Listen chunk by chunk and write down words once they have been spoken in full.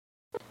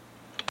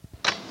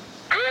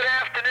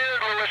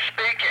was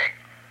speaking.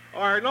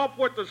 All right, enough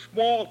with the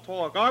small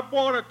talk. I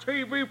bought a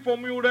TV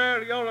from you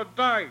there the other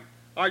day.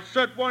 I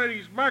sent one of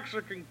these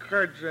Mexican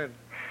kids in.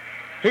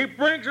 He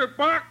brings it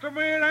back to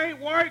me and it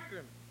ain't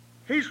working.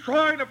 He's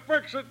trying to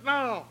fix it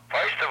now.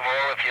 First of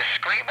all, if you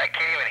scream, I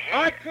can't even hear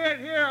you. I can't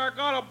hear. I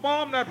got a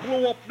bomb that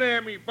blew up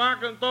near me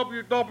back in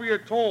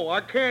WW2.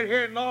 I can't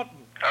hear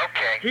nothing.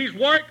 Okay. He's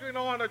working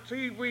on the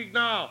TV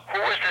now. Who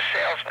was the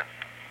salesman?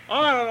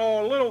 I don't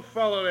know, a little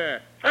fella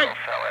there. Little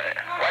fella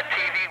there. What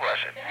TV was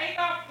it? There ain't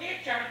no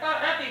picture. It's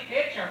not happy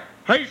picture.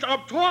 Hey,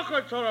 I'm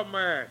talking to the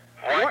man.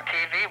 What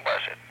TV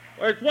was it?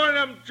 It's one of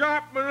them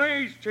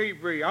Japanese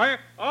TV. I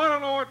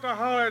don't know what the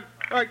hell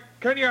it...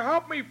 can you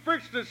help me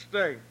fix this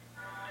thing?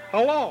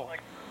 Hello?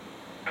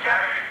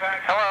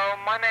 Hello,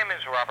 my name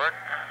is Robert.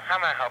 How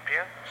may I help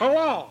you?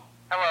 Hello?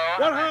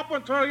 Hello? What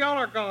happened to the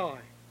other guy?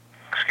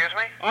 Excuse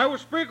me? I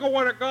was speaking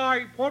with a guy,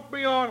 he put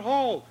me on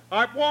hold.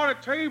 I bought a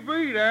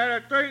TV there,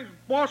 that thing's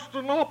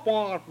busting up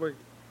on me.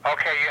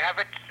 Okay, you have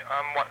it,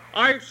 what?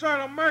 I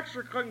sent a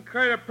Mexican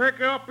kid to pick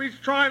it up. He's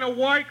trying to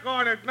work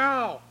on it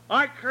now.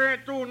 I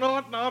can't do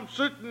nothing. I'm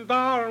sitting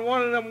down in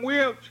one of them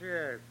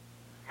wheelchairs.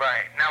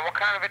 Right. Now, what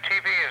kind of a TV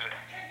is it?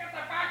 Check up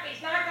the box.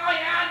 It's not going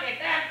on, the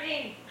damn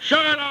thing.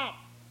 Shut up!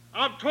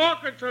 I'm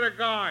talking to the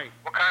guy.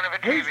 What kind of a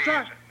TV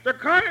is it? The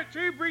kind of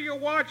TV you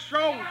watch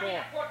shows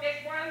on. Put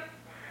this one.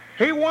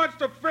 He wants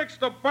to fix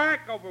the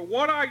back of it.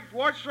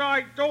 What should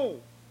I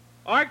do?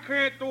 I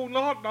can't do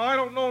nothing. I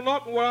don't know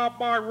nothing without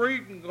my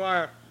reading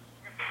glasses.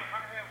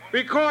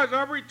 Because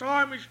every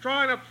time he's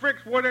trying to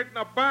fix with it in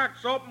the back,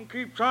 something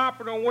keeps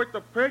happening with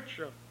the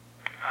picture.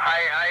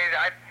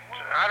 I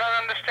don't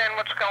understand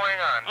what's going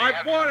on.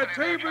 I bought a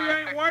TV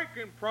ain't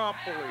working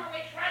properly. I don't know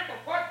which one to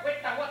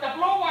put with the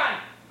blue one.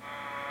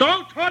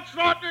 Don't touch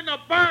nothing in the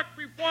back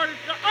before you...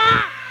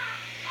 Ah!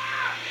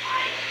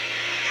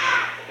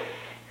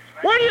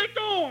 What are you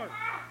doing?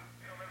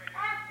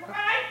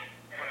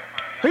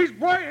 He's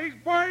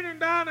burning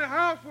down the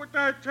house with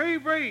that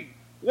TV.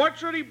 What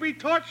should he be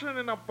touching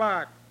in the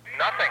back?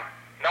 Nothing.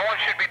 No one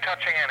should be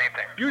touching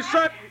anything.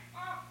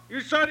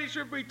 You said he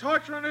should be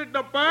touching it in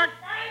the back?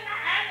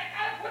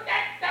 Put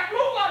the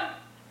blue one.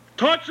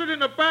 Touch it in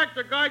the back.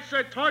 The guy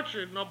said touch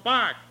it in the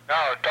back.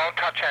 No, don't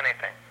touch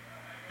anything.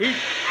 He's...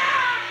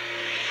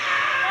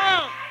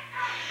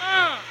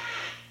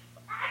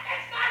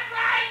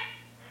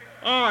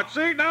 Oh,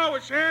 see, now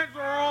his hands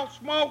are all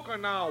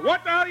smoking now.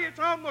 What the hell are you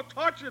telling him to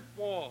touch it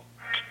for?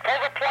 Pull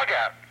the plug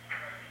out.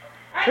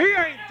 He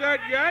ain't dead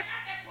yet.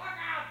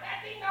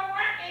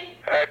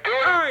 Do it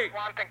if you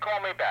want and call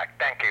me back.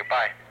 Thank you.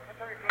 Bye.